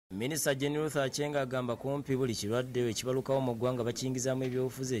Minisita Ruth Aceng agamba kumpi buli kirwadde ekibalukawo mu ggwanga bakiyingizaamu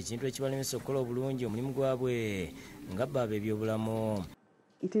eby'obufuzi ekintu ekibalemesa okukola obulungi omulimu gwabwe nga baba eby'obulamu.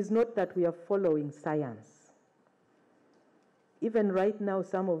 It is not that we are following science. Even right now,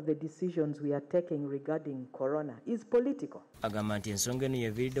 some of the decisions we are taking regarding corona is political. Agamba nti ensonga eno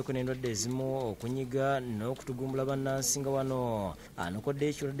yeviiriddeko n'endwadde ezimu okunyiga n'okutugumbula bannansi nga wano anokodde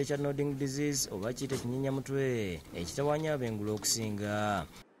ekirwadde kya nodding disease oba kiyite kinyinyamutwe ekitawaanya ab'engulu okusinga.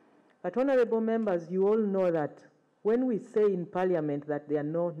 But honorable members, you all know that when we say in Parliament that there are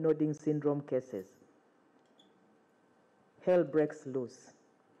no nodding syndrome cases, hell breaks loose.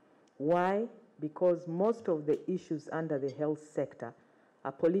 Why? Because most of the issues under the health sector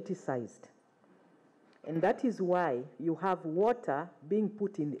are politicized. And that is why you have water being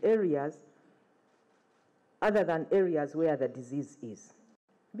put in areas other than areas where the disease is.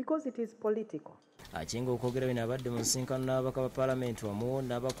 Because it is political. Acheng okwogera bino abadde mu nsisinkano n'ababaka ba Paalamenti wamu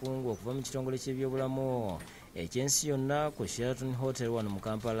n'abakungu okuva mu kitongole ky'ebyobulamu ekyensi yonna ku Sheraton Hotel wano mu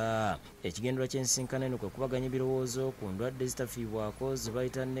Kampala. Ekigendera ky'ensisinkano eno kwe kubaganya ebirowoozo ku ndwadde zitafiibwako ze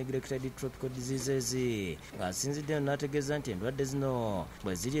bayita neglected tropical diseases, ng'asinzidde eno n'ategeeza nti endwadde zino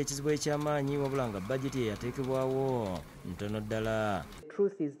bwe ziri ekizibu eky'amaanyi wabula nga budget yateekebwawo ntono ddala. The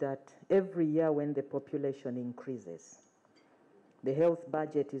truth is that every year when the population increases, the health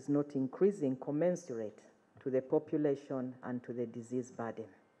budget is not increasing commensurate to the population and to the disease burden.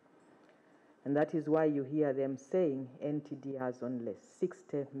 And that is why you hear them saying NTD has only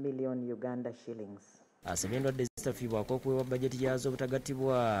 60 million Uganda shillings. Asabye endwadde zitafiibwako okuweebwa bajeti yazo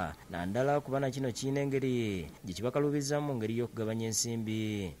obutagattibwa naddala kuba na kino kirina engeri gye kibakaluubizaamu mu ngeri y'okugabanya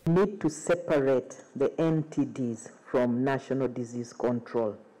ensimbi. Need to separate the NTDs from national disease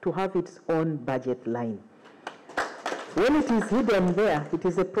control to have its own budget line. When it is hidden there, it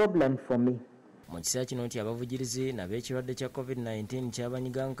is a problem for me. Mu kiseera kino nti abavugirizi n'ab'ekirwadde kya COVID-19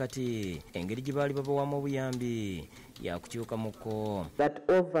 kyabanyiga nkati engeri gye baali babawamu obuyambi yakukyuka muko. That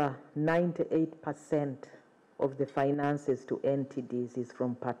over 98% of the finances to NTDs is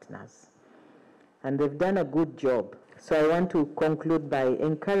from partners. And they've done a good job. So I want to conclude by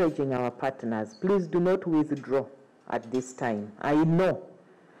encouraging our partners, please do not withdraw at this time. I know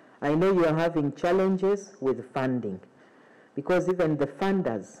you are having challenges with funding, because even the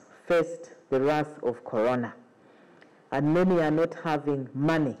funders faced the wrath of corona, and many are not having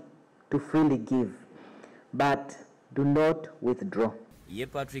money to freely give, but do not withdraw. Ye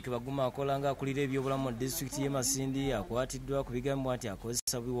Patrick Baguma akola nga akulira ebyobulamu mu disitulikiti y'e Masindi akwatiddwa ku bigambibwa nti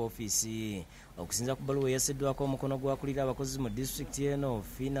akozesa buli woofiisi. Okusinza ku bbaluwa eyaseddwako omukono gw'akulira abakozi mu disitulikiti eno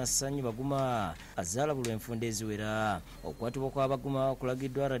Fiina Ssanyu Baguma azaala buli enfunda eziwera. Okukwatibwa kwa Baguma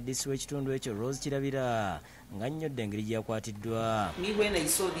kulagiddwa RDC w'ekitundu ekyo Rose Kirabira ng'annyodde engeri gye yakwatiddwa. Me, when I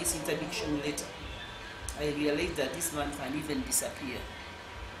saw this interdiction letter, I realized that this man can even disappear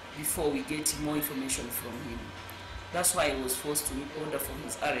before we get more information from him. That's why I was forced to order for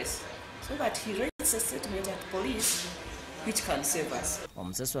his arrest, so that he writes a statement at police which can save us.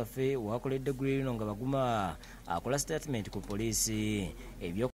 Omusasi waffe wakoledde eggulu lino nga Baguma akola statement ku poliisi.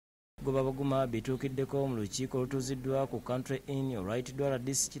 Goba Baguma bituukiddeko mu lukiiko olutuuziddwa ku Country Inn olwayitiddwa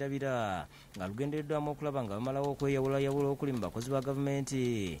RDC Kirabira nga lugendereddwamu okulaba nga bamalawo okweyawulayawula okuli mu bakozi ba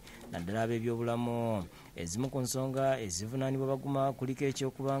gavumenti naddala ab'ebyobulamu. Ezimu ku nsonga ezivunaanibwa Baguma kuliko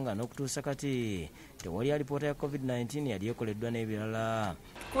ekyokubanga n'okutuusa kati tewali alipoota ya COVID-19 yali ekoleddwa n'ebirala.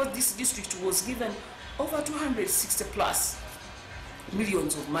 Because this district was given over 260 plus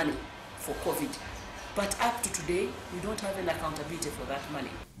millions of money for COVID. But up to today, we don't have an accountability for that money.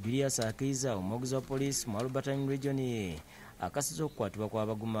 Julius Akiza, omwoguzi wa poliisi mu Albertine Region, akasiza okukwatibwa kwa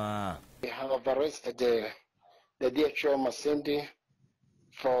Baguma. We have arrested the DHO Masindi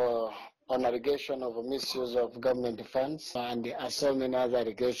on allegation of misuse of government funds and so many other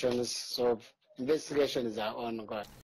allegations. So investigations are ongoing.